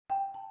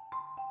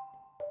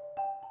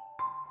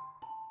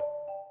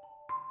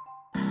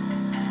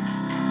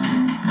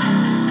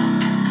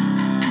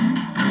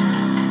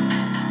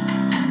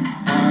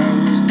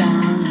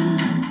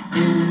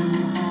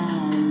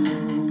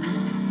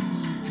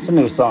a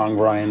new song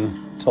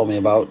Brian told me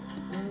about.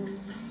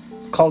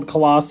 It's called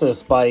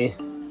Colossus by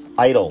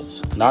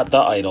Idols. Not the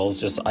Idols,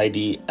 just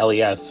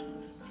IDLES.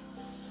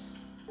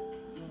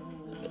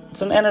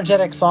 It's an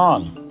energetic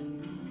song.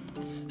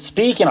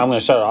 Speaking, I'm going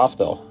to shut it off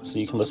though, so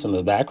you can listen to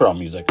the background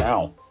music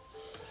now.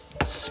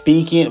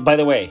 Speaking, by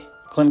the way,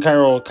 Clint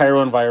Cairo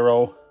and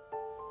Viro,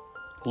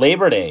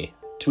 Labor Day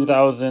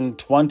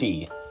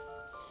 2020.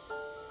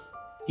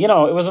 You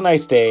know, it was a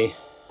nice day.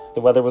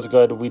 The weather was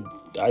good.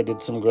 I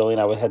did some grilling.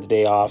 I had the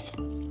day off,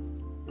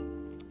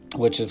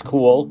 which is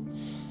cool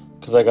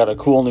because I got a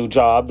cool new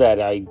job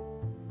that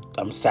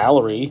I'm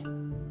salary.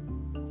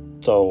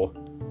 So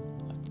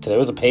today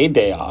was a paid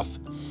day off.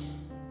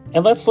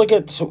 And let's look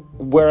at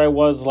where I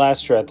was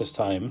last year at this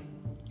time.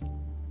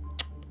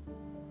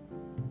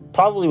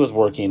 Probably was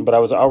working, but I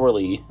was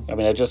hourly. I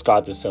mean, I just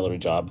got this salary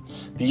job.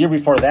 The year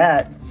before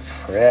that,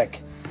 I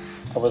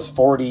was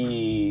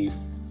 44.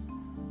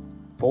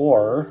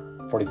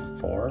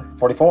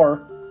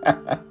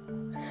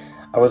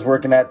 I was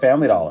working at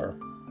Family Dollar.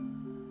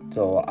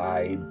 So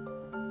I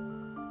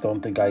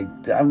don't think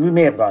we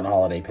may have gotten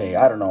holiday pay.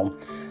 I don't know.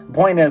 The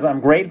point is, I'm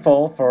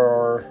grateful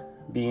for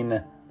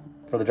the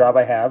job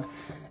I have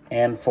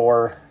and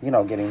for,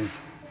 getting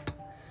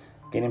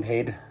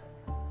paid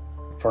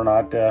for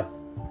not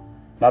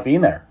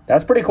being there.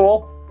 That's pretty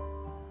cool.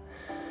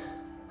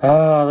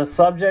 The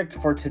subject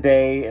for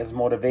today is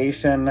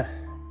motivation,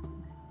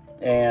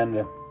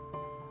 and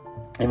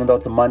even though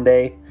it's a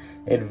Monday,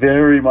 it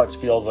very much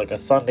feels like a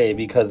Sunday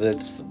because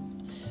it's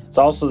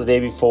also the day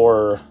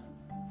before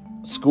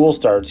school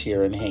starts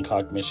here in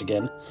Hancock,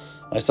 Michigan.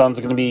 My son's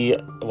going to be,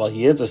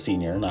 he is a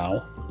senior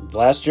now.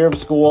 Last year of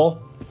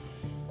school.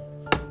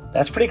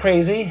 That's pretty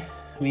crazy.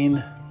 I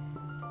mean,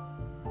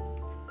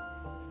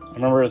 I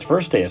remember his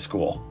first day of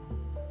school.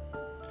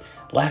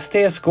 Last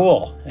day of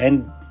school.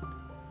 And,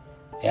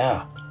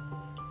 yeah.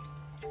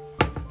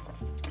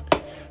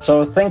 So I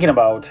was thinking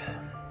about,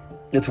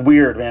 it's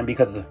weird, man,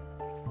 because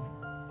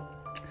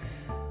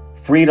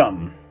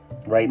freedom,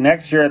 right?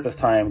 Next year at this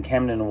time,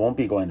 Camden won't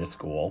be going to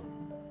school.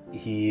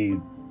 He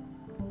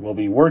will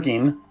be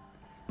working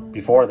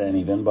before then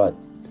even, but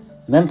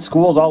and then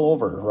school's all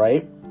over,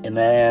 right? And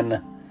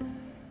then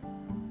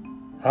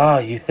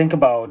you think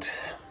about,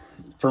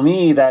 for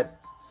me, that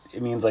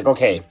it means like,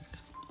 okay,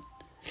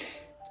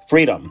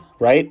 freedom,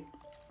 right?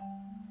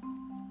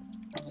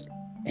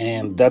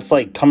 And that's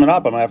like coming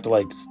up. I'm gonna have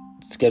to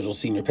schedule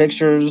senior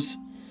pictures,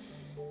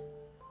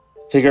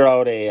 figure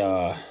out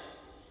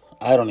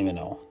I don't even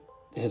know,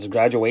 his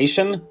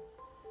graduation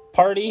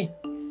party.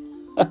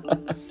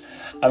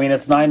 I mean,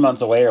 it's 9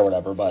 months away or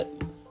whatever, but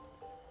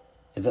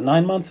is it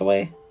 9 months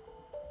away?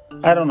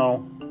 I don't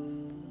know.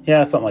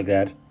 Yeah, something like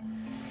that.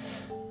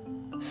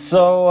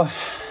 So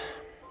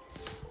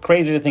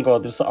crazy to think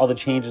about this, all the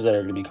changes that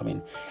are going to be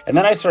coming. And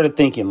then I started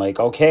thinking,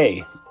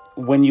 okay,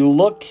 when you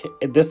look,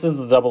 this is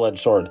the double-edged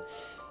sword.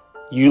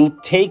 You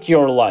take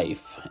your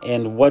life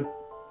and what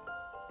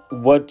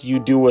you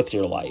do with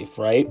your life,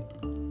 right?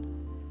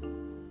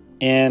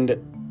 And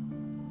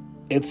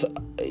it's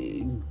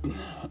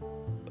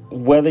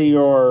whether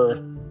you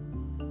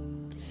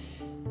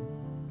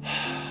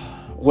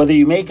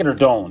make it or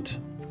don't,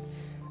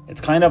 it's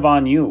kind of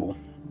on you.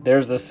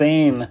 There's a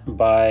saying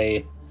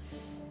by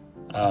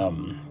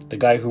the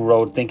guy who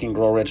wrote Think and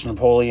Grow Rich,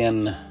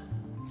 Napoleon,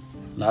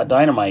 not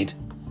Dynamite.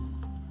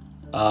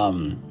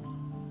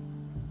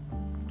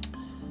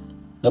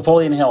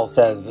 Napoleon Hill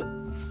says,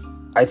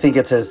 I think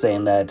it's his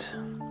saying, that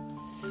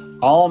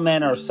all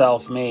men are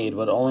self-made,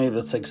 but only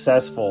the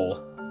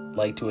successful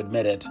like to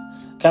admit it.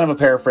 Kind of a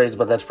paraphrase,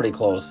 but that's pretty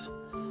close.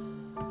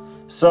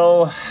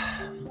 So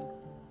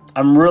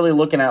I'm really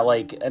looking at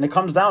and it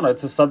comes down to,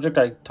 it's a subject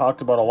I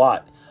talked about a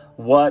lot.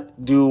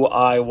 What do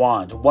I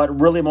want? What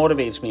really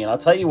motivates me? And I'll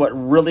tell you what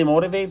really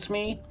motivates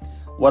me,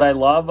 what I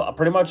love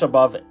pretty much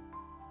above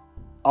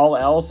all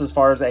else as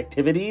far as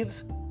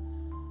activities.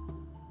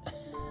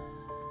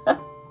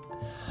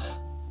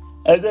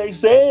 As I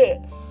say it,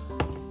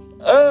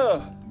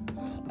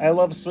 I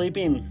love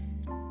sleeping.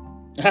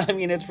 I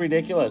mean, it's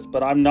ridiculous,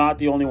 but I'm not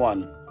the only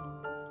one.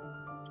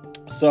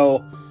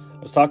 So I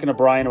was talking to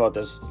Brian about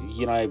this.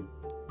 I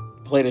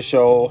played a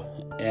show,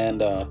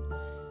 and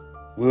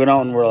we went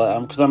out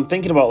and because I'm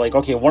thinking about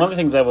okay, one of the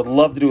things I would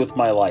love to do with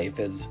my life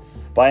is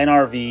buy an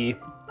RV,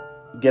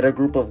 get a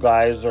group of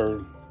guys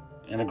and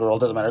a girl,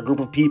 doesn't matter, a group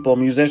of people,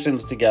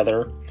 musicians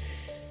together,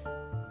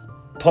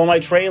 pull my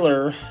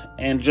trailer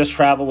and just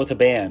travel with a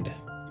band,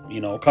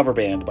 cover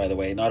band, by the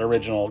way, not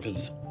original,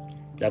 because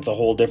that's a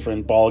whole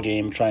different ball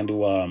game, trying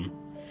to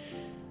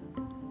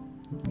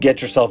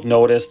get yourself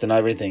noticed and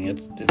everything.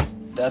 It's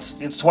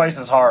twice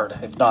as hard,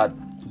 if not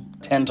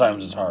 10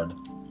 times as hard.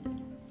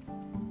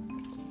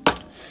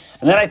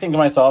 And then I think to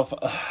myself,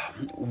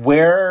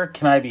 where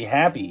can I be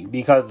happy?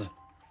 Because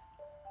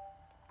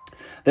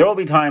there will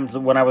be times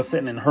when I was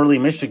sitting in Hurley,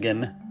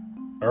 Michigan,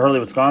 or Hurley,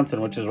 Wisconsin,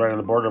 which is right on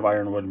the border of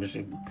Ironwood,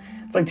 Michigan.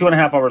 It's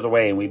 2.5 hours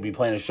away, and we'd be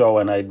playing a show,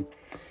 and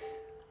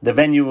the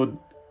venue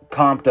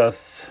comped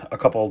us a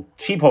couple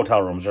cheap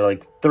hotel rooms. They're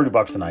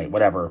 $30 a night,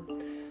 whatever.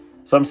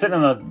 So I'm sitting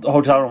in the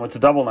hotel room. It's a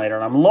double nighter,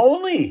 and I'm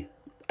lonely.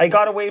 I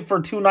got away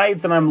for 2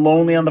 nights, and I'm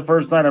lonely on the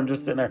first night. I'm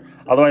just sitting there.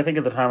 Although I think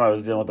at the time I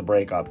was dealing with the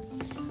breakup.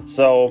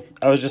 So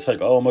I was just like,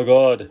 oh my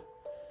God.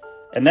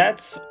 And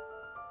that's,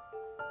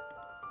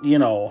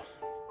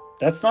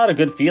 that's not a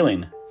good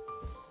feeling. In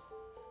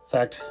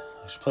fact,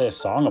 I should play a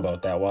song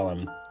about that while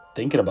I'm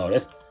thinking about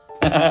it.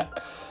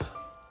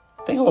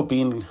 Think about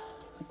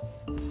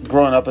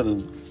growing up in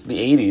the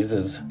 80s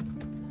is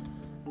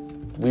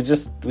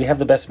we have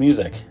the best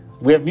music.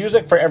 We have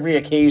music for every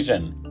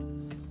occasion.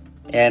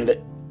 And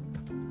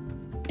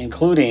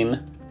including,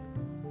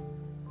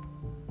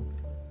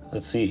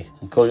 look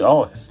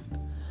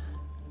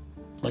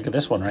at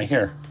this one right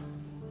here.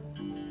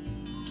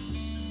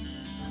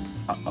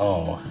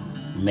 Oh,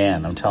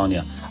 man, I'm telling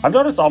you. I've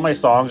noticed all my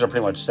songs are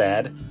pretty much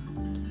sad.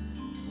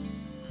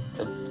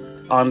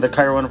 On the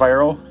Cairo and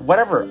Viro.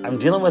 Whatever, I'm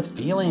dealing with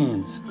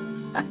feelings.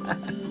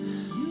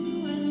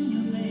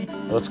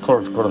 Let's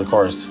go to the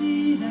chorus.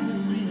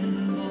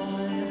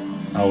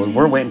 Oh,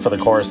 we're waiting for the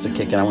chorus to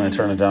kick in. I'm going to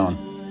turn it down.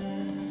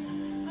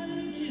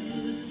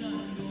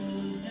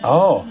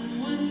 Oh,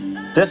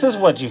 this is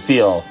what you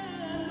feel.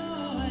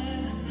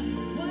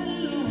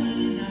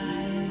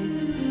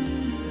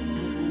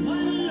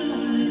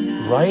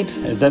 Right?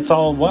 That's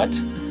all what?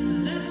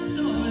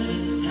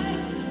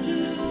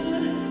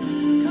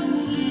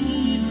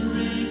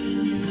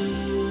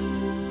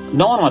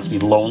 No one wants to be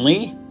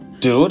lonely,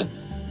 dude.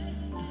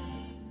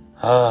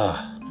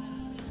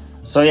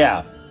 So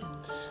yeah,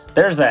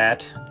 there's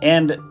that.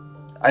 And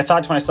I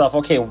thought to myself,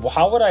 okay,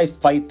 how would I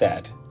fight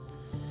that?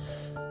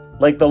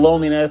 Like the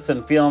loneliness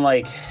and feeling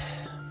like,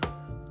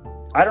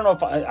 I don't know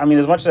if, I mean,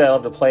 as much as I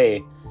love to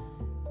play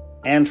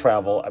and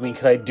travel, I mean,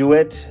 could I do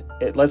it?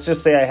 Let's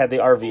just say I had the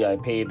RV. I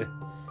paid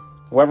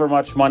however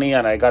much money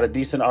and I got a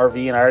decent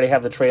RV and I already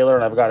have the trailer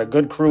and I've got a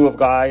good crew of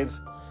guys.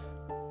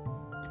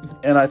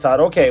 And I thought,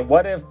 okay,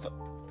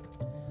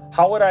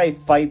 how would I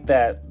fight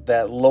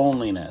that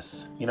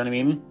loneliness? You know what I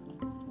mean?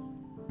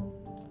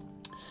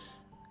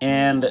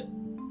 And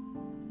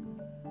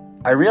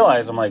I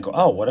realized, I'm like,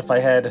 oh, what if I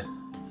had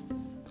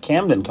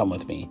Camden come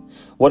with me?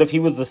 What if he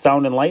was the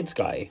sound and lights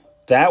guy?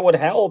 That would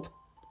help.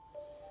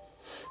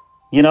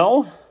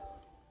 Because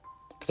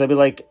I'd be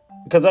like,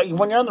 because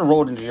when you're on the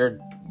road and you're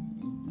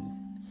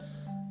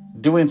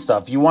doing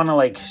stuff, you want to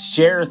like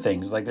share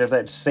things. Like there's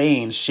that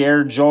saying,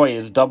 shared joy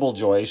is double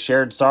joy,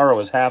 shared sorrow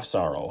is half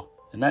sorrow.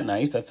 Isn't that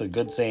nice? That's a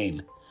good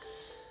saying.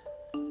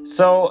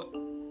 So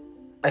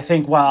I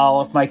think,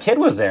 well, if my kid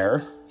was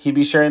there, he'd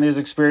be sharing these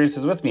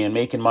experiences with me and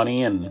making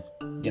money and,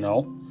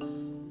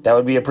 that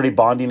would be a pretty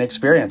bonding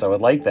experience. I would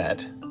like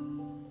that.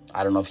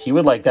 I don't know if he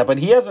would like that, but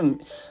he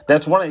hasn't,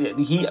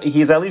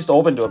 he's at least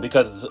open to it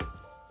because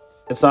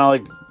it's not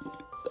like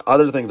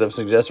other things I've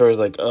suggested where he's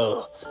like,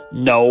 ugh,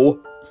 no.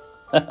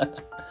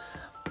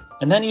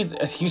 And then you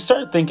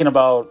start thinking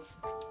about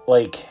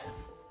like,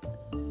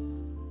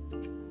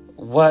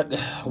 what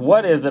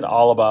is it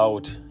all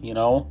about,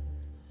 Let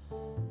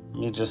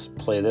me just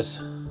play this.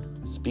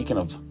 Speaking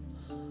of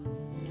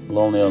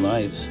lonely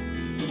nights.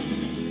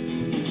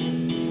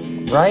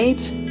 Right?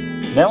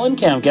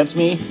 Mellencamp gets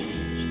me.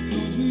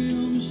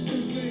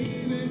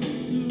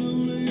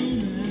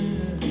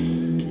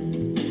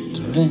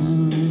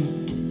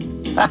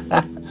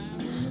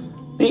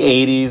 The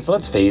 80s,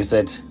 let's face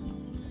it.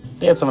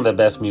 They had some of the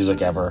best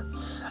music ever.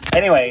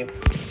 Anyway.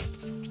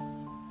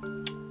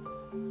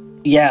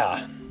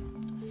 Yeah.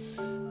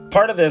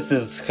 Part of this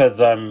is because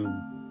I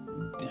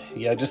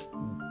just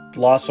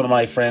lost one of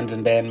my friends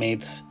and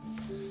bandmates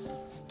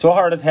to a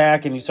heart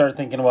attack, and you start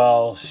thinking,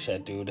 well,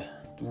 shit, dude,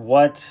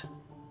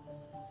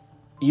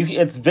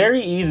 it's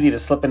very easy to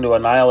slip into a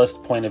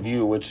nihilist point of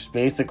view, which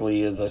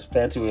basically is a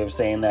fancy way of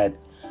saying that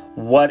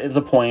what is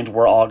the point?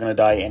 We're all going to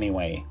die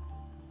anyway,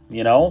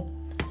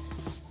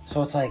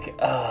 So it's like,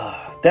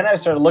 then I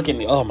started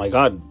looking, oh my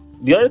God.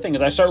 The other thing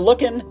is I started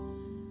looking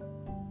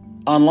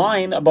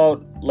online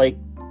about like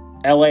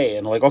LA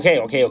and like, okay,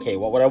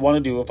 what would I want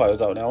to do if I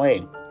was out in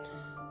LA?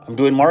 I'm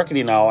doing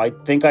marketing now. I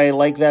think I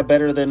like that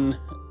better than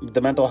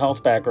the mental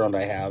health background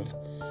I have.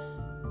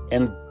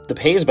 And the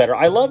pay is better.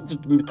 I love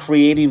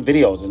creating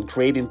videos and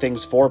creating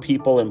things for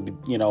people. And,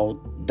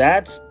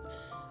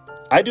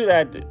 I do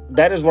that.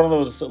 That is one of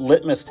those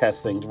litmus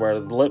test things where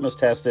the litmus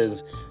test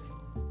is,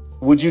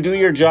 would you do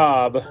your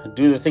job,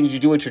 do the things you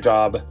do at your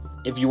job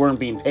if you weren't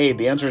being paid?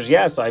 The answer is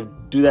yes, I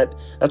do that.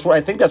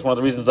 I think that's one of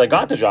the reasons I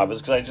got the job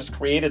is because I just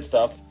created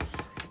stuff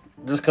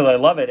just because I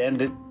love it.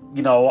 And,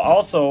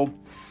 also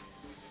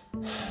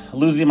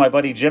losing my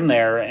buddy Jim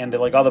there and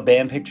like all the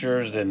band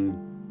pictures and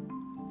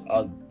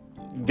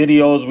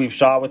videos we've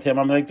shot with him.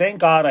 I'm like, thank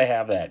God I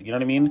have that. You know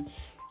what I mean?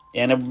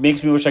 And it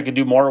makes me wish I could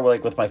do more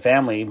like with my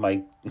family.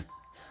 I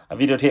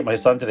videotaped my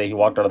son today. He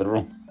walked out of the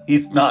room.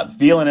 He's not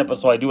feeling it, but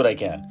so I do what I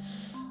can.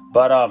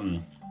 But,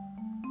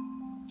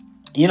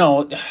 you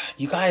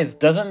guys,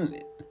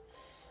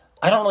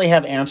 I don't really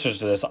have answers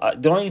to this.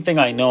 The only thing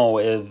I know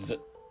is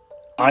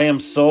I am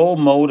so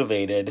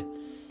motivated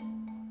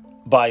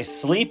by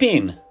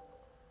sleeping.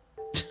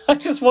 I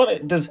just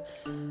want to,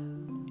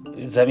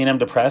 Does that mean I'm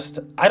depressed?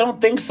 I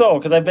don't think so,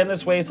 because I've been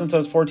this way since I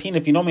was 14.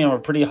 If you know me, I'm a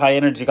pretty high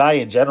energy guy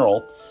in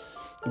general.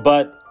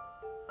 But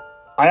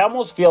I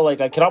almost feel like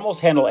I can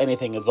almost handle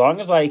anything as long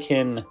as I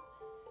can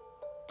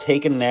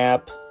take a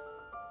nap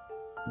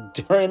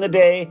during the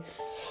day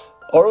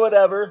or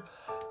whatever.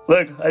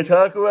 Look, I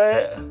talk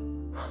away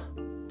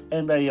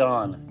and I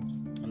yawn.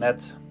 And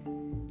that's,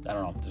 I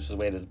don't know, this is the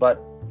way it is. But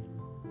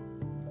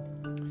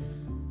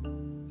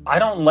I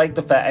don't like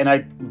the fact,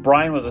 and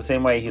Brian was the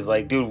same way. He's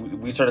like,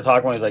 dude, we started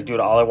talking about, he's like, dude,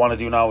 all I want to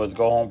do now is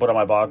go home, put on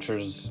my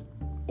boxers,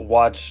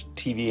 watch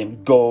TV,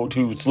 and go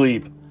to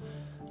sleep.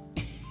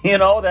 You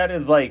know, that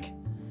is like,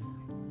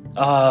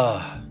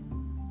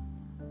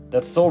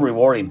 that's so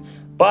rewarding.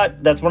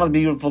 But that's one of the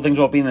beautiful things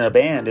about being in a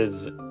band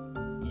is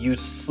you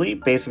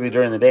sleep basically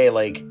during the day.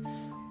 Like,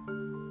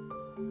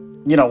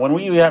 you know, when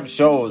we have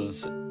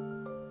shows,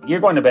 you're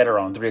going to bed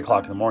around 3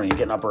 o'clock in the morning. You're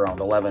getting up around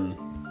 11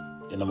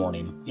 in the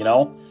morning, you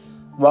know?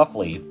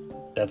 Roughly.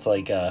 That's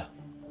like, and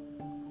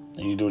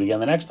you do it again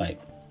the next night.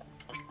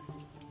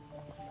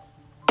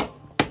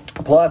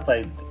 Plus,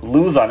 I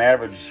lose on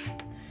an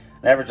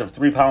average of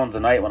 3 pounds a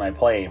night when I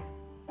play.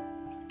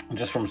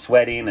 Just from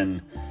sweating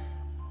and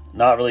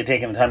not really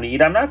taking the time to eat.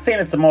 I'm not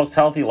saying it's the most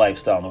healthy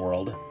lifestyle in the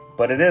world,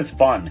 but it is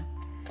fun.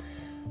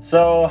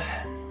 So,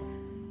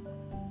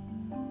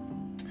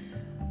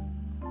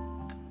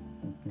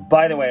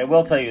 by the way, I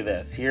will tell you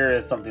this. Here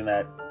is something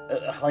that,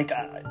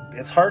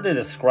 it's hard to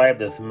describe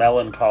this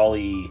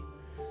melancholy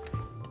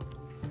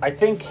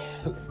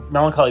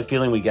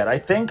feeling we get. I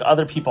think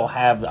other people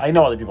have, I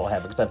know other people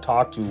have, because I've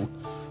talked to,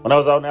 when I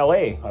was out in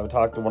LA, I would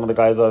talk to one of the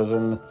guys I was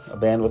in a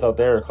band with out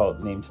there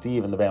named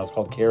Steve, and the band was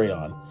called Carry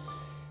On.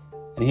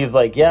 And he's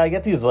like, yeah, I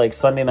get these like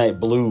Sunday night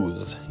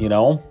blues, you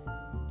know?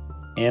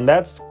 And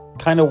that's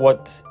kind of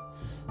what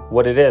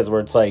it is, where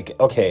it's like,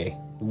 okay,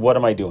 what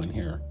am I doing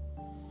here?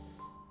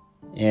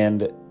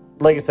 And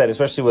like I said,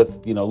 especially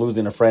with, you know,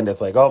 losing a friend, it's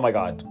like, oh my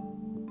God,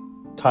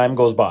 time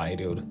goes by,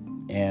 dude.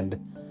 And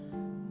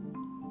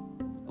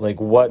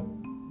like all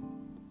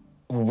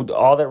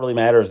that really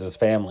matters is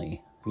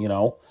family, you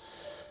know?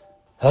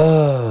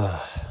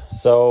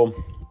 So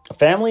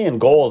family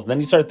and goals. And then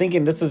you start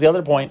thinking, this is the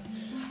other point.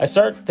 I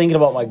start thinking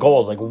about my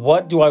goals. Like,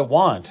 what do I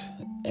want?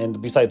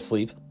 And besides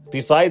sleep,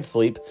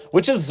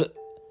 which is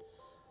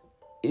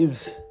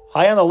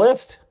high on the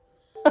list.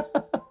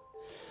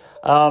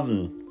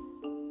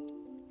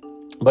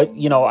 But,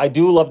 you know, I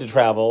do love to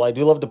travel. I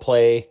do love to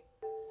play.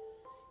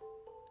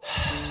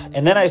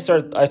 And then I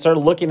started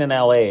looking in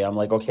LA. I'm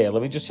like, okay,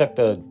 let me just check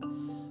the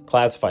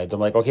classifieds. I'm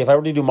like, okay, if I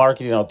were to do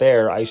marketing out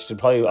there, I should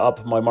probably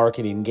up my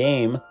marketing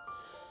game.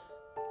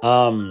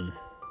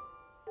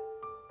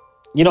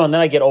 You know, and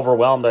then I get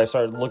overwhelmed. I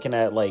start looking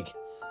at, like,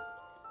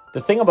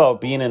 the thing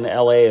about being in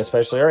LA,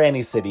 especially, or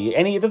any city,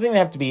 it doesn't even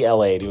have to be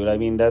LA, dude. I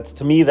mean,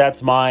 to me,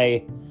 that's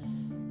my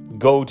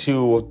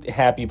go-to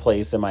happy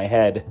place in my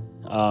head.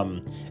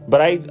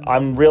 But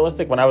I'm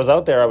realistic. When I was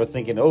out there, I was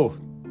thinking, oh,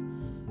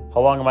 how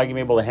long am I going to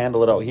be able to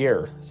handle it out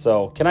here?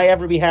 So can I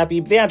ever be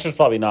happy? The answer is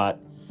probably not.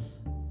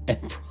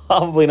 And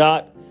probably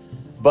not.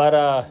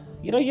 But,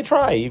 you know, you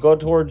try. You go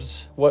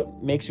towards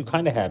what makes you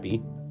kind of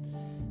happy.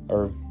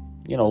 Or,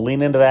 you know,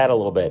 lean into that a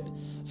little bit.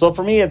 So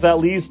for me, it's at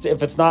least,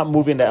 if it's not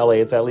moving to LA,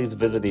 it's at least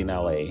visiting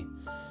LA.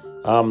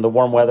 The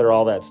warm weather,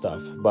 all that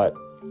stuff. But,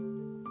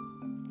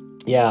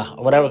 yeah,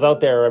 when I was out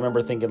there, I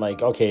remember thinking,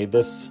 like, okay,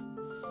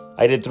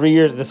 I did 3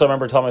 years. This I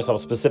remember telling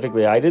myself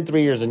specifically. I did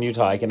 3 years in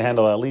Utah. I can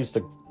handle at least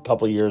a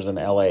couple of years in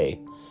LA.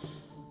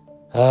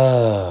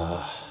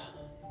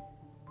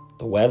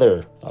 The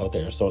weather out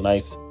there is so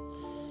nice.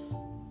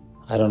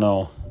 I don't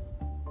know.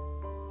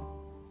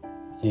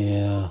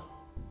 Yeah.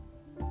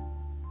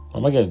 What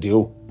am I going to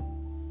do?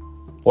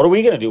 What are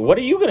we going to do? What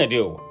are you going to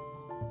do?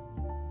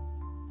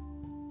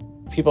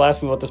 People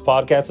ask me what this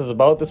podcast is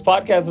about. This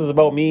podcast is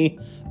about me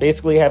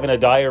basically having a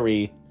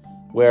diary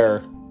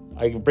where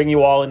I bring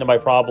you all into my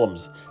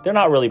problems. They're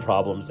not really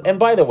problems. And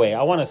by the way,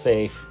 I want to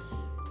say,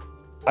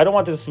 I don't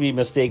want this to be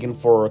mistaken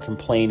for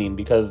complaining,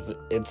 because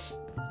it's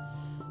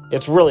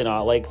really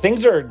not. Like,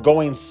 things are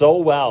going so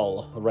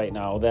well right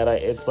now that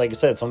it's like I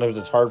said, sometimes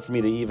it's hard for me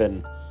to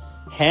even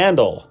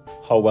handle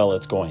how well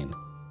it's going.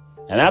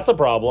 And that's a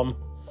problem.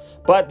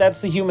 But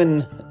that's the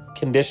human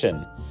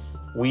condition.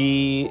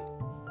 I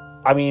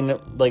mean,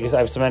 like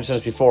I've mentioned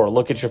this before,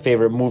 look at your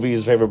favorite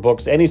movies, favorite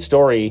books, any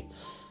story.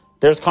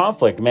 There's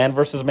conflict, man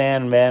versus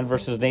man, man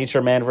versus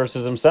nature, man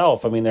versus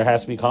himself. I mean, there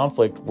has to be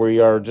conflict where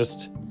you are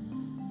just,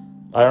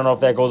 I don't know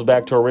if that goes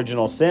back to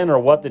original sin or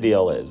what the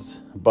deal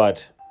is,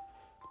 but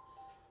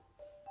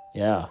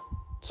yeah.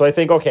 So I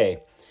think, okay,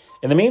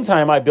 in the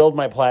meantime, I build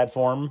my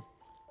platform.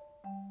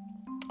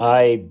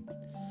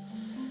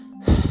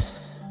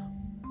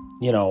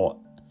 You know,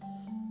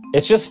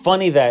 it's just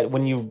funny that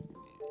when you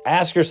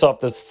ask yourself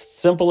the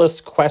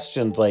simplest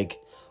questions, like,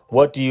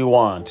 what do you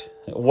want?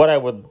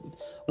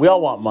 We all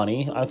want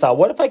money. I thought,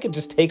 what if I could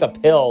just take a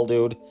pill,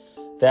 dude,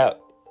 that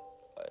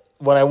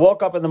when I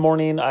woke up in the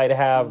morning, I'd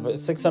have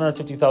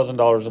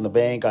 $650,000 in the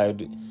bank.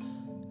 I'd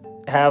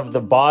have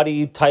the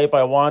body type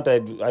I want.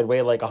 I'd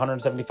weigh like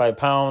 175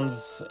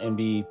 pounds and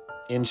be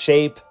in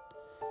shape.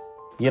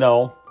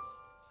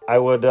 I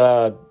would,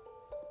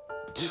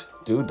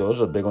 dude,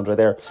 those are the big ones right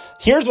there.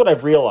 Here's what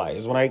I've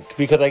realized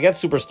because I get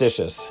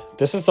superstitious.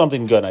 This is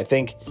something good. I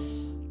think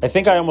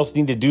I almost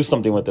need to do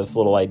something with this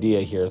little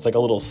idea here. It's like a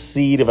little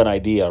seed of an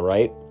idea,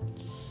 right?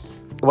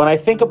 When I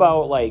think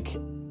about let's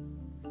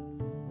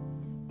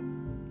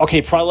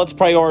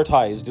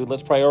prioritize, dude.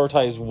 Let's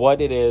prioritize what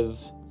it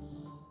is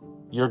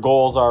your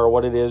goals are,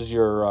 what it is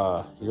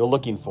you're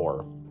looking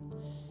for.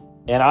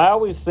 And I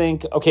always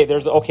think,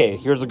 here's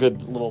a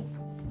good little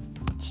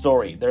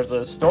story. There's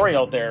a story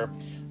out there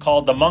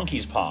called The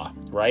Monkey's Paw,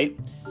 right?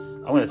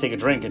 I'm going to take a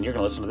drink and you're going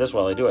to listen to this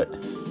while I do it.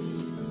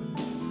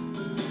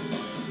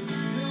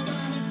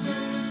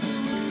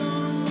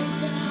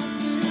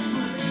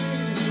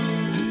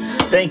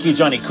 Thank you,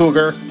 Johnny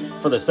Cougar,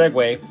 for the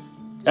segue.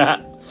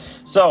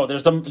 So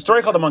there's a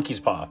story called The Monkey's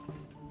Paw,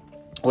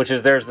 which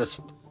is there's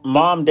this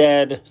mom,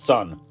 dad,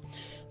 son.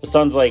 The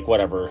son's like,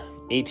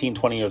 18,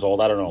 20 years old.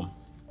 I don't know.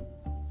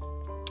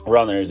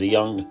 Around there. He's a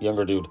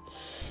younger dude.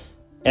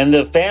 And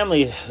the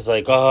family is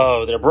like,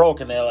 oh, they're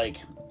broke. And they're like,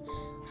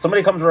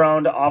 somebody comes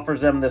around,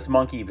 offers them this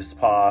monkey's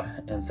paw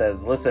and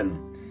says, listen,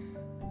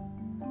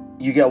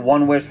 you get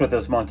one wish with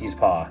this monkey's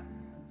paw.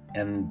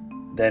 And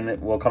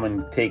then we'll come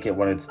and take it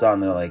when it's done.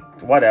 They're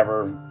like,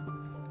 whatever.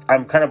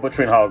 I'm kind of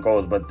butchering how it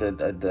goes, but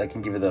I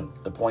can give you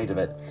the point of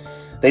it.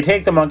 They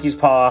take the monkey's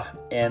paw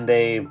and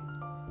they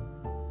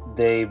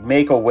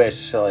make a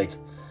wish. Like,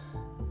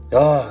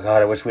 oh,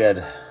 God, I wish we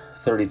had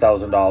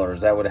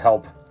 $30,000. That would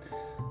help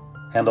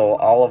handle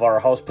all of our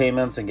house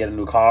payments and get a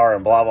new car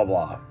and blah, blah,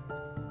 blah.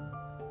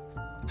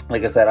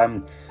 Like I said,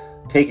 I'm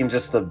taking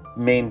just the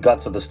main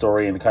guts of the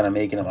story and kind of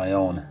making it my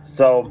own.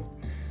 So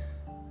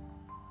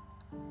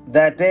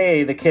that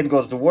day, the kid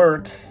goes to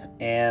work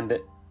and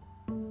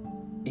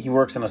he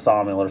works in a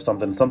sawmill or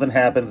something. Something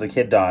happens, the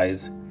kid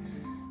dies.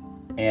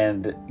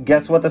 And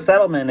guess what the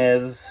settlement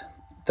is?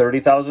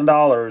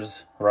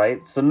 $30,000,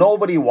 right? So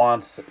nobody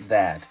wants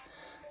that.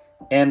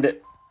 And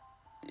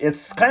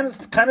it's kind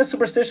of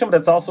superstition, but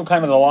it's also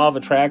kind of the law of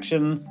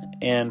attraction,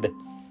 and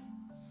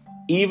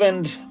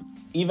even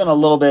a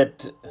little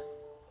bit,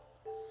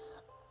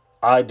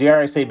 dare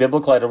I say,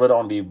 biblical. I don't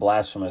want to be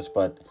blasphemous,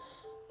 but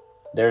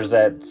there's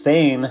that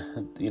saying,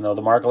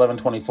 the Mark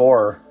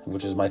 11:24,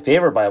 which is my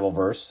favorite Bible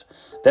verse.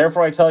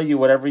 Therefore, I tell you,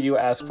 whatever you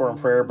ask for in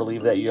prayer,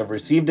 believe that you have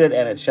received it,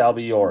 and it shall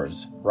be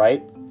yours.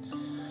 Right?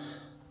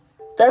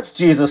 That's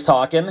Jesus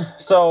talking.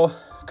 So,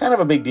 kind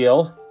of a big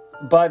deal,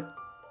 but.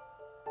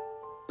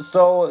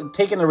 So,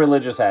 taking the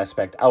religious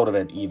aspect out of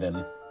it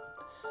even,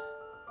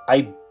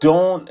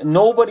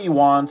 nobody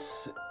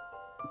wants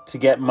to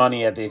get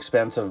money at the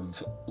expense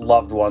of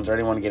loved ones or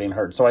anyone getting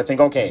hurt. So I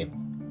think, okay,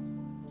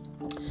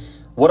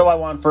 what do I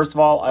want? First of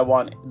all,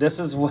 this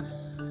is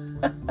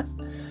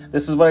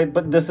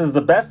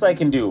the best I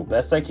can do,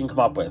 best I can come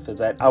up with, is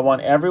that I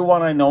want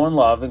everyone I know and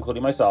love,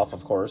 including myself,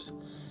 of course,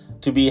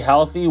 to be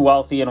healthy,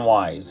 wealthy, and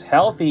wise.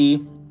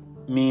 Healthy,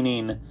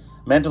 meaning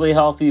mentally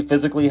healthy,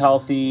 physically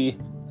healthy,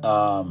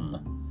 all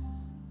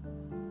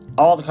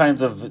the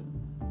kinds of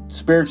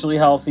spiritually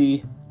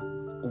healthy.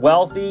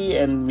 Wealthy,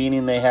 and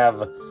meaning they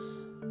have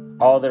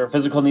all their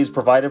physical needs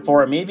provided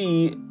for, and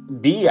maybe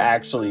be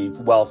actually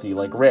wealthy,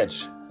 like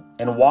rich.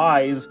 And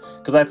wise,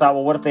 because I thought,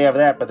 well, what if they have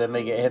that, but then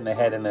they get hit in the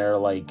head and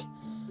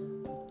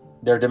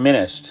they're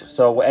diminished.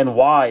 So, and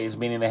wise,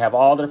 meaning they have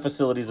all their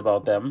facilities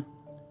about them.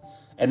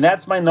 And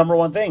that's my number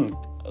one thing.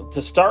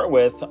 To start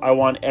with, I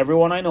want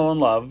everyone I know and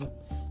love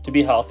to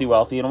be healthy,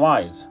 wealthy, and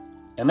wise.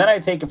 And then I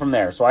take it from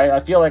there. So I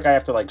feel like I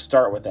have to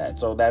start with that.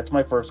 So that's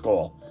my first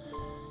goal.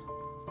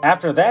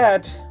 After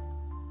that,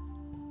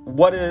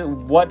 what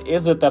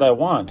is it that I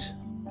want?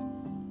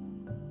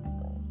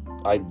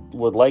 I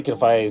would like it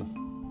if I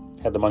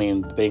had the money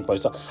in the bank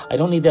myself. I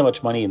don't need that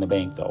much money in the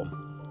bank, though.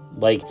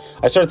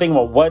 I started thinking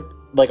about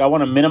I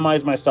want to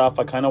minimize my stuff.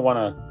 I don't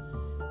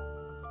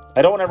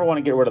ever want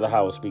to get rid of the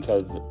house,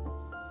 because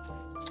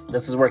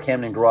this is where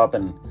Camden grew up,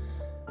 and,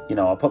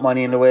 I put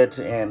money into it,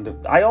 and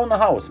I own the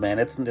house, man.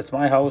 It's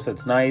my house.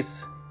 It's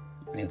nice.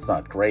 I mean, it's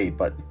not great,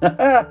 but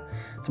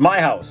it's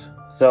my house.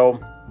 So,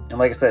 and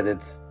like I said,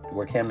 it's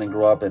where Camden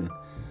grew up, and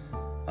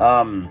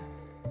I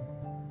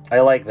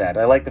like that.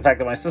 I like the fact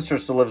that my sister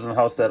still lives in the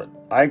house that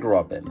I grew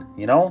up in,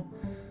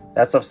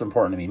 That stuff's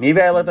important to me. Maybe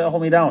I let that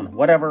hold me down.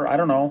 Whatever, I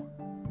don't know.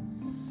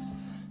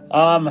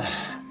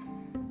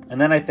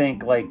 And then I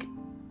think,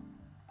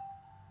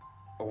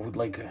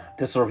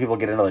 this is where people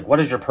get into, what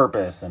is your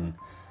purpose? And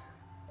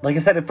like I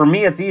said, for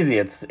me, it's easy.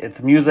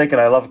 It's music, and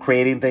I love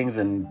creating things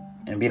and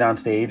being on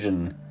stage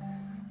and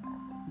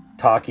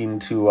talking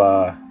to,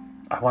 I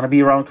want to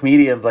be around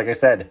comedians, like I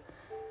said.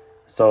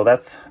 So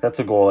that's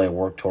a goal I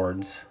work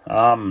towards.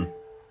 I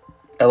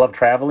love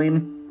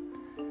traveling.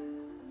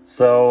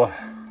 So,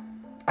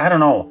 I don't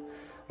know.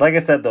 Like I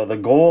said, though, the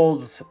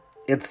goals,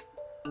 it's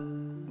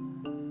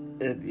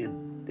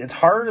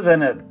harder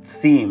than it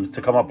seems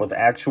to come up with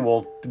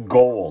actual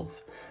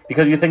goals.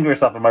 Because you think to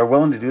yourself, am I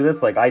willing to do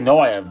this? I know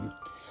I have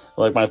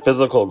like my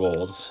physical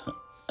goals.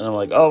 And I'm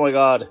like, oh my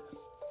God,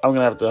 I'm going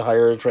to have to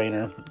hire a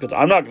trainer because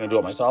I'm not going to do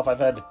it myself. I've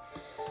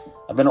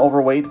been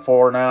overweight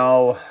for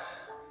now.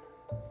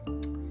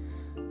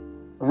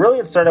 Really,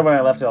 it started when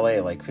I left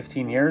LA, like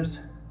 15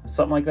 years,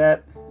 something like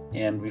that.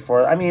 And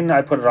before, I mean,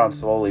 I put it on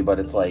slowly, but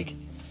it's like,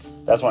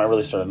 that's when I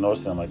really started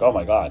noticing. I'm like, oh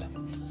my God,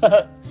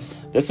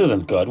 this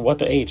isn't good. What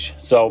the H?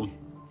 So,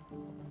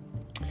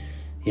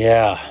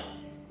 yeah.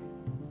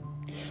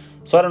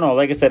 So I don't know.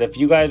 Like I said, if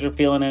you guys are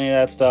feeling any of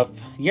that stuff,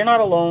 you're not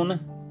alone.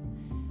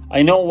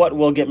 I know what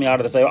will get me out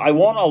of this. I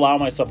won't allow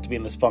myself to be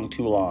in this funk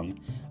too long.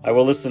 I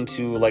will listen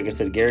to, like I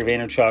said, Gary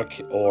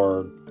Vaynerchuk,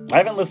 or I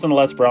haven't listened to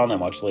Les Brown that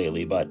much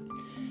lately, but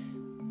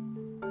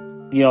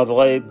you know,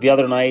 the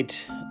other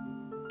night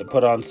I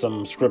put on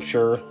some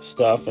scripture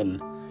stuff,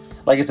 and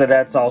like I said,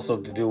 that's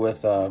also to do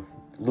with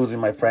losing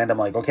my friend. I'm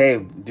like, okay,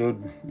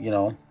 dude, you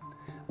know,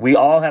 we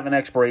all have an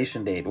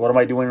expiration date. What am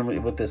I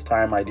doing with this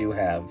time I do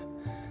have?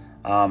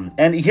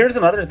 And here's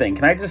another thing.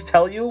 Can I just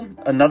tell you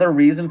another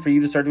reason for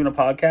you to start doing a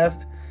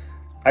podcast?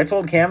 I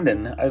told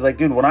Camden, I was like,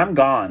 dude, when I'm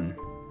gone,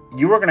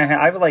 you were going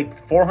to I have like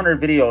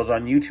 400 videos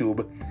on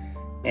YouTube,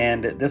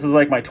 and this is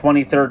like my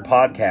 23rd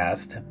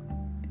podcast.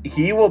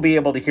 He will be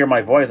able to hear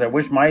my voice. I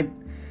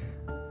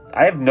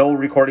have no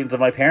recordings of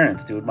my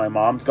parents, dude. My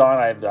mom's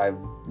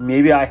gone.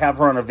 Maybe I have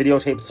her on a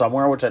videotape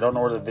somewhere, which I don't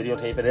know where the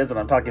videotape it is, and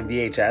I'm talking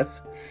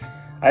VHS.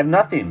 I have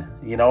nothing,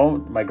 you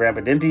know. My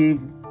grandpa Dinty,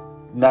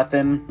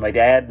 nothing. My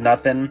dad,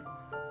 nothing.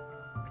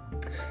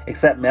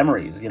 Except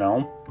memories, you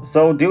know.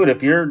 So, dude,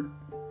 if you're...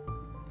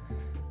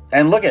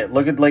 And look at,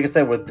 like I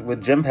said,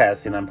 with Gym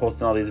Pass, you know, I'm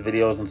posting all these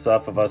videos and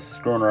stuff of us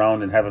screwing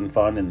around and having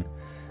fun, and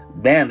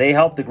man, they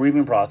helped the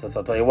grieving process.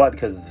 I'll tell you what,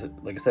 because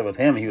like I said, with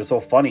him, he was so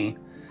funny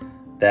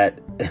that,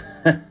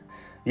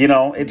 you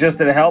know, it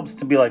helps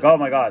to be like, oh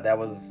my God,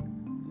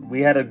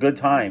 we had a good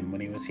time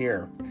when he was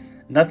here.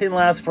 Nothing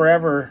lasts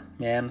forever,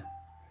 man.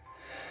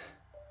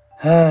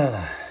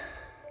 Yeah.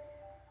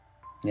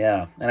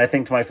 And I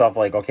think to myself,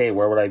 like, okay,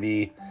 where would I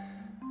be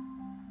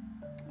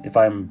if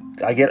I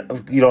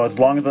get, you know, as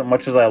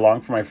much as I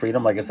long for my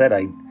freedom, like I said,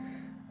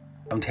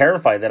 I'm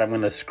terrified that I'm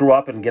going to screw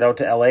up and get out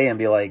to LA and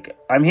be like,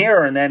 I'm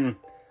here, and then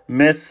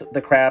miss the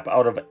crap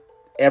out of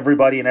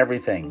everybody and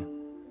everything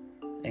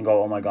and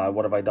go, oh my God,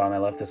 what have I done? I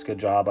left this good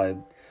job. I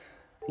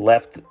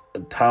left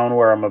a town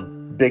where I'm a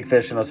big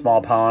fish in a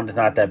small pond.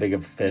 Not that big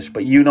of a fish,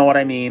 but you know what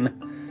I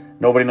mean.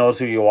 Nobody knows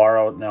who you are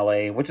out in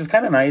LA, which is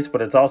kind of nice,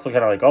 but it's also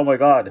kind of like, oh my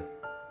God,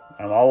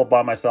 I'm all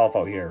by myself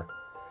out here.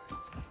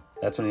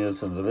 That's when you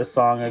listen to this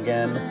song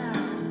again.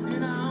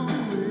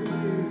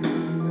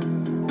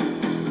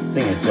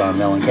 Sing it, John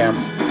Mellencamp.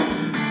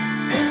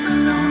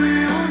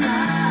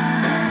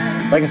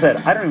 Like I said,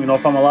 I don't even know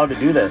if I'm allowed to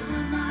do this.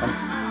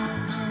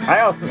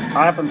 I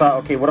often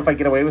thought, okay, what if I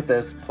get away with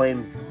this,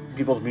 playing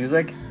people's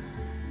music?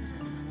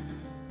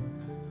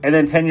 And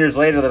then 10 years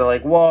later, they're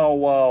like,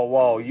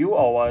 whoa, you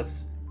owe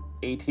us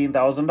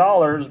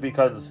 $18,000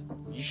 because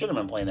you shouldn't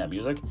have been playing that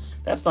music.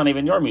 That's not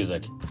even your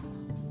music.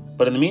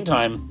 But in the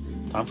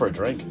meantime, time for a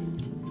drink.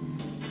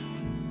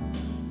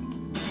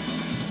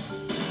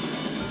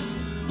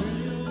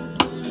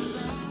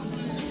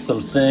 Some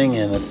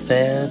singing a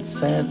sad,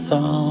 sad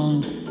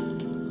song.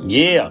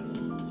 Yeah.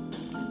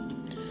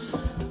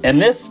 And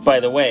this,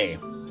 by the way,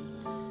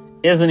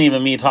 isn't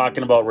even me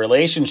talking about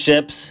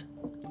relationships.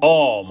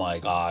 Oh my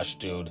gosh,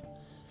 dude.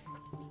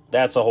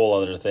 That's a whole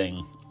other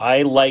thing.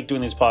 I like doing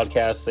these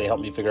podcasts. They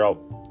help me figure out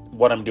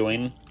what I'm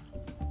doing.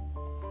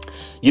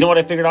 You know what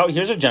I figured out?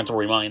 Here's a gentle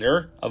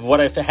reminder of what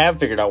I have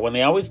figured out. When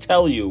they always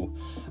tell you,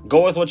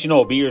 go with what you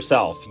know, be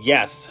yourself.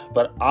 Yes,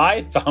 but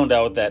I found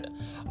out that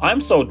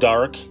I'm so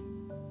dark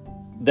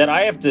that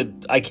I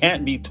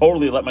can't be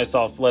totally let it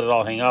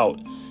all hang out.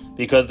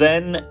 Because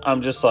then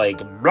I'm just like,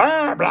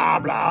 blah, blah,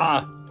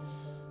 blah.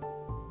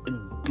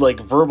 Like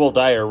verbal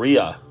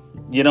diarrhea.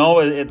 You know,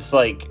 it's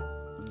like,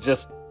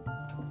 just...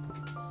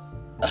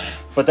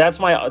 But that's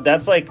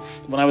like,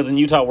 when I was in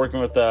Utah working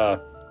with...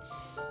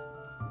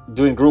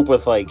 doing group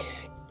with like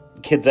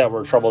kids that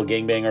were troubled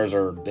gangbangers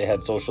or they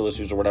had social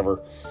issues or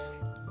whatever.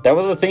 That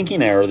was a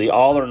thinking error, the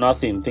all or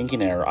nothing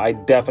thinking error. I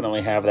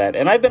definitely have that.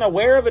 And I've been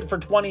aware of it for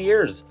 20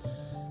 years.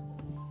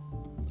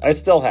 I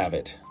still have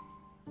it.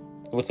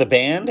 With the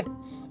band,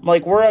 I'm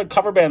like, we're a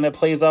cover band that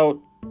plays out,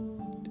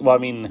 well, I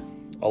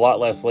mean, a lot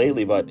less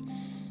lately, but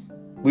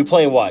we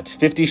play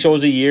 50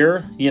 shows a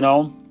year, you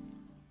know?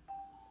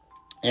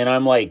 And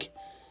I'm like,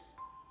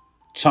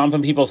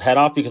 chomping people's head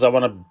off because I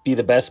want to be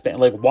the best band.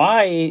 Like,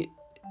 why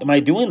am I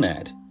doing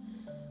that?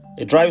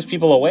 It drives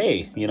people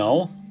away, you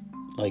know?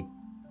 Like,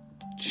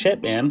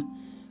 shit, man.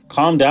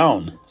 Calm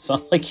down. It's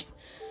not like...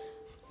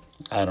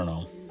 I don't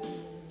know.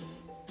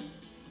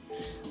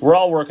 We're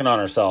all working on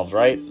ourselves,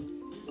 right?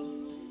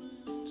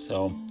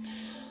 So,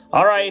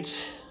 all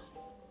right.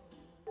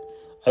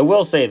 I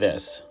will say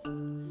this.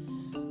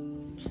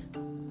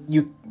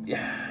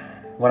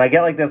 When I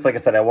get like this, like I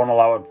said, I won't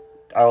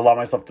allow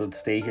myself to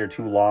stay here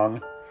too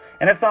long.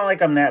 And it's not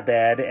like I'm that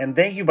bad. And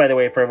thank you, by the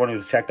way, for everyone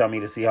who's checked on me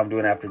to see how I'm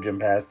doing after Gym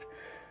Pass.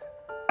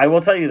 I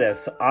will tell you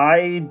this.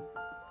 I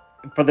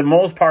for the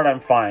most part, I'm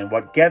fine.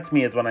 What gets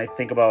me is when I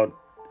think about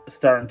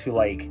starting to,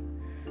 like,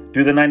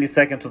 do the 90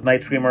 seconds with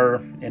Night Screamer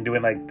and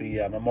doing, like,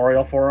 the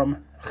memorial for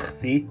him.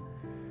 See?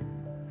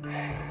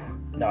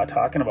 Not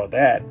talking about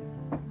that.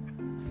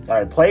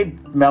 Alright, play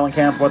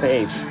Mellencamp with the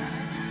H.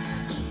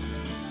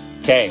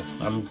 Okay,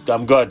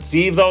 I'm good.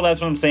 See, though,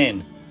 that's what I'm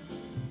saying.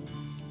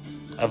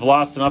 I've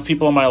lost enough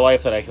people in my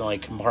life that I can,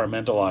 like,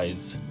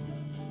 compartmentalize.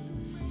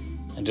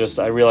 And just,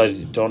 I realize,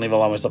 don't even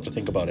allow myself to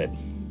think about it.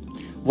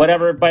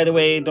 Whatever, by the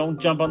way, don't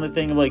jump on the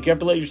thing of, like, you have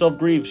to let yourself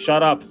grieve.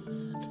 Shut up.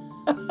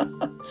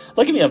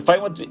 Look at me, I'm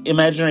fighting with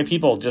imaginary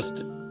people.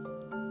 Just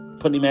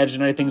putting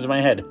imaginary things in my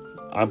head.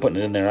 I'm putting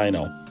it in there, I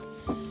know.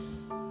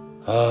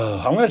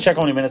 I'm going to check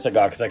how many minutes I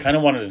got, because I kind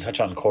of wanted to touch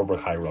on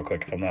Cobra Kai real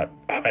quick. If I'm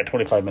at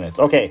 25 minutes.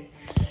 Okay.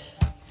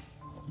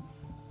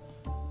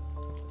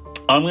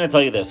 I'm going to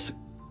tell you this.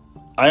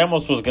 I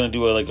almost was going to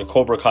do a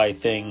Cobra Kai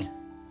thing.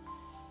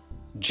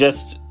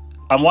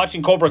 I'm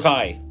watching Cobra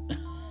Kai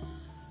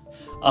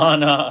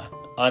on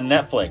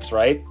Netflix,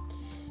 right?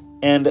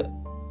 And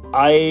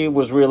I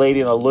was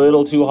relating a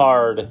little too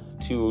hard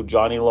to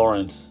Johnny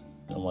Lawrence.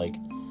 I'm like,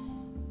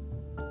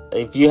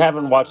 if you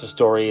haven't watched the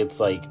story, it's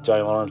like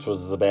Johnny Lawrence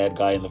was the bad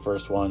guy in the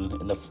first one,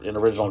 in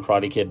original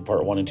Karate Kid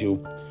Part 1 and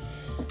 2.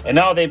 And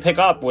now they pick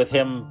up with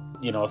him,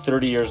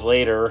 30 years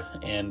later,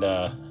 and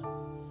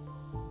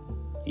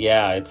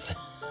yeah, it's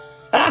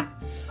I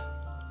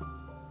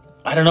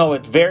don't know,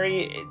 it's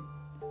very,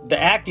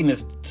 the acting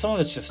is, some of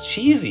it's just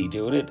cheesy,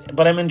 dude,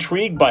 but I'm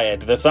intrigued by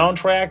it. The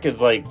soundtrack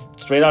is like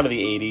straight out of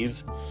the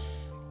 80s.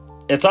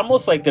 It's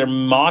almost like they're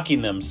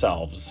mocking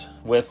themselves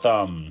with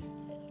some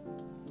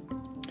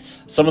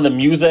of the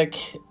music,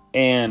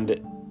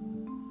 and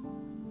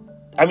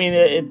I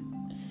mean,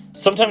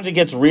 sometimes it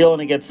gets real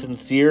and it gets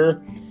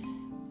sincere.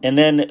 And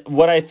then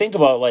what I think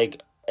about,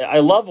 like, I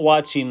love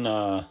watching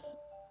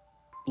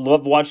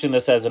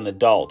this as an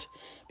adult,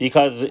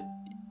 because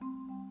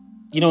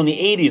in the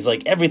 80s,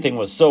 like, everything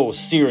was so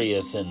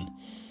serious, and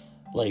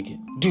like,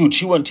 dude,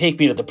 she wouldn't take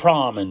me to the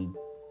prom, and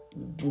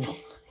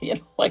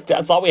like,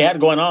 that's all we had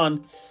going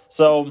on.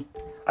 So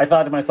I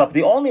thought to myself,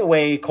 the only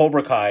way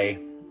Cobra Kai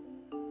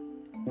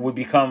would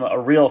become a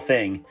real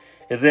thing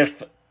is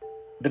if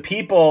the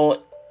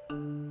people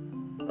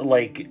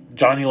like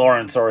Johnny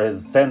Lawrence or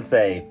his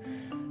sensei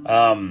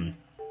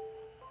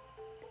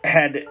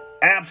had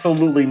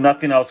absolutely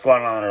nothing else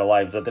going on in their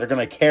lives, that they're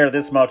going to care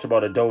this much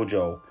about a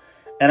dojo.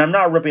 And I'm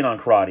not ripping on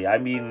karate. I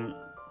mean,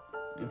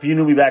 if you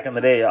knew me back in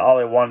the day, all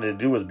I wanted to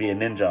do was be a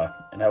ninja.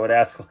 And I would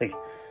ask,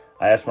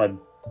 I asked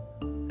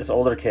this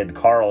older kid,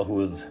 Carl, I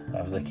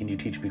was like, can you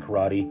teach me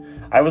karate?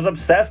 I was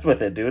obsessed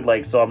with it, dude.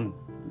 Like, so I'm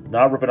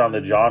not ripping on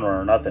the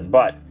genre or nothing,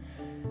 but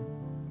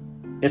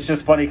it's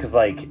just funny because,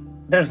 like,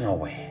 there's no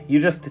way.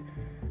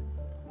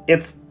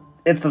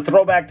 It's a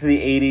throwback to the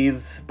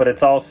 80s, but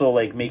it's also,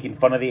 like, making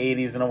fun of the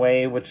 80s in a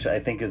way, which I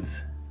think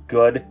is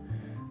good.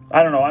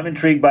 I don't know. I'm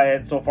intrigued by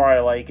it. So far, I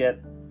like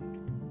it.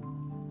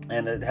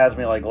 And it has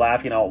me, like,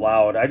 laughing out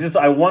loud.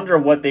 I wonder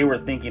what they were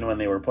thinking when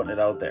they were putting it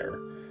out there.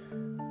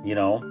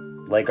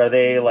 Like,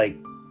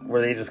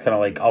 were they just kind of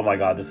like, oh my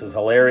God, this is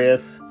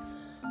hilarious?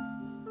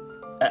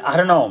 I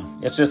don't know.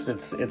 It's just,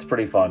 it's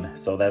pretty fun.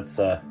 So that's,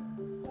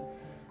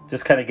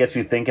 just kind of gets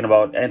you thinking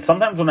about, and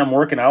sometimes when I'm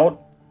working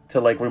out, to,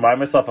 like, remind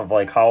myself of,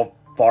 like, how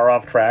far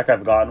off track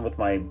I've gotten with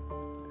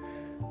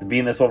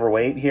being this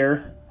overweight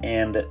here.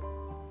 And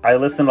I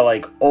listen to,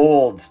 like,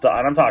 old stuff,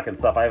 and I'm talking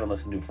stuff I haven't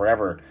listened to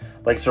forever,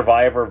 like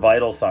Survivor,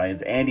 Vital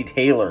Signs, Andy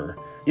Taylor.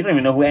 You don't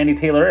even know who Andy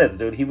Taylor is,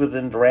 dude. He was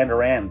in Duran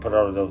Duran, put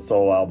out a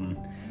solo album.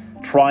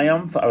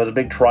 Triumph, I was a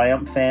big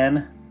Triumph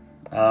fan,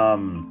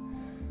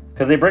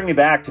 because they bring me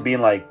back to being,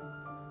 like,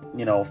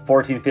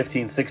 14,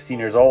 15, 16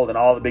 years old, and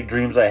all the big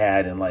dreams I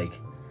had, and like,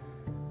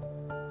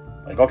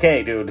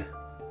 okay, dude,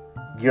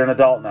 you're an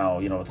adult now,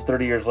 it's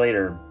 30 years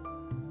later,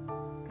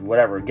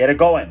 whatever, get it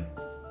going.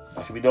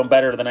 I should be doing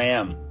better than I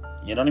am.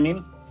 You know what I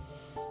mean?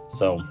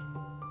 So,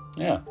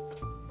 yeah.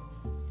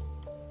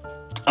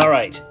 All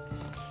right.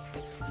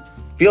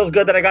 Feels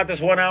good that I got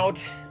this one out.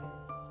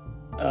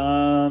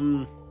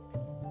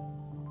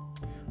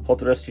 Hope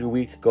the rest of your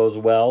week goes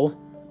well.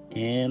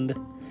 And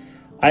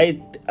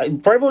I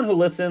for everyone who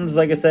listens,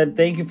 like I said,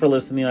 thank you for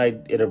listening. I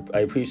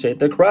appreciate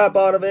the crap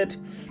out of it.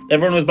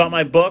 Everyone who's bought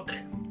my book,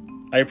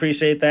 I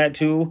appreciate that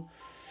too.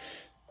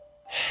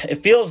 It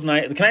feels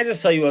nice. Can I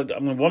just tell you,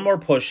 one more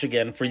push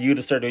again for you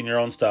to start doing your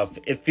own stuff.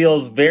 It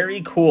feels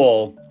very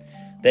cool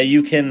that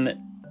you can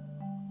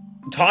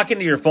talk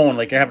into your phone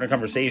like you're having a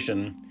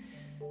conversation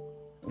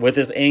with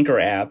this Anchor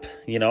app,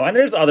 and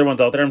there's other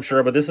ones out there, I'm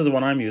sure, but this is the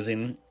one I'm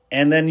using.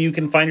 And then you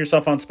can find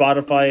yourself on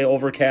Spotify,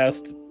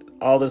 Overcast,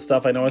 all this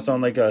stuff. I know I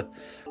sound like a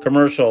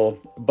commercial,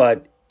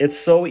 but it's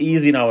so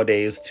easy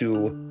nowadays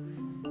to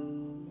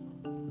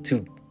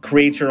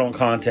create your own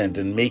content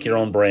and make your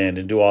own brand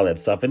and do all that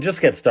stuff and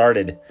just get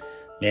started.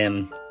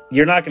 Man,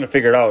 you're not going to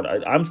figure it out.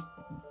 I'm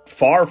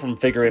far from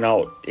figuring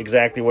out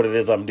exactly what it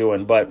is I'm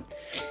doing, but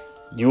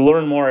you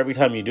learn more every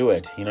time you do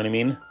it. You know what I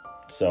mean?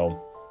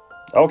 So,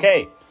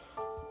 okay.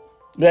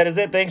 That is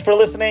it. Thanks for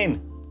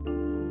listening.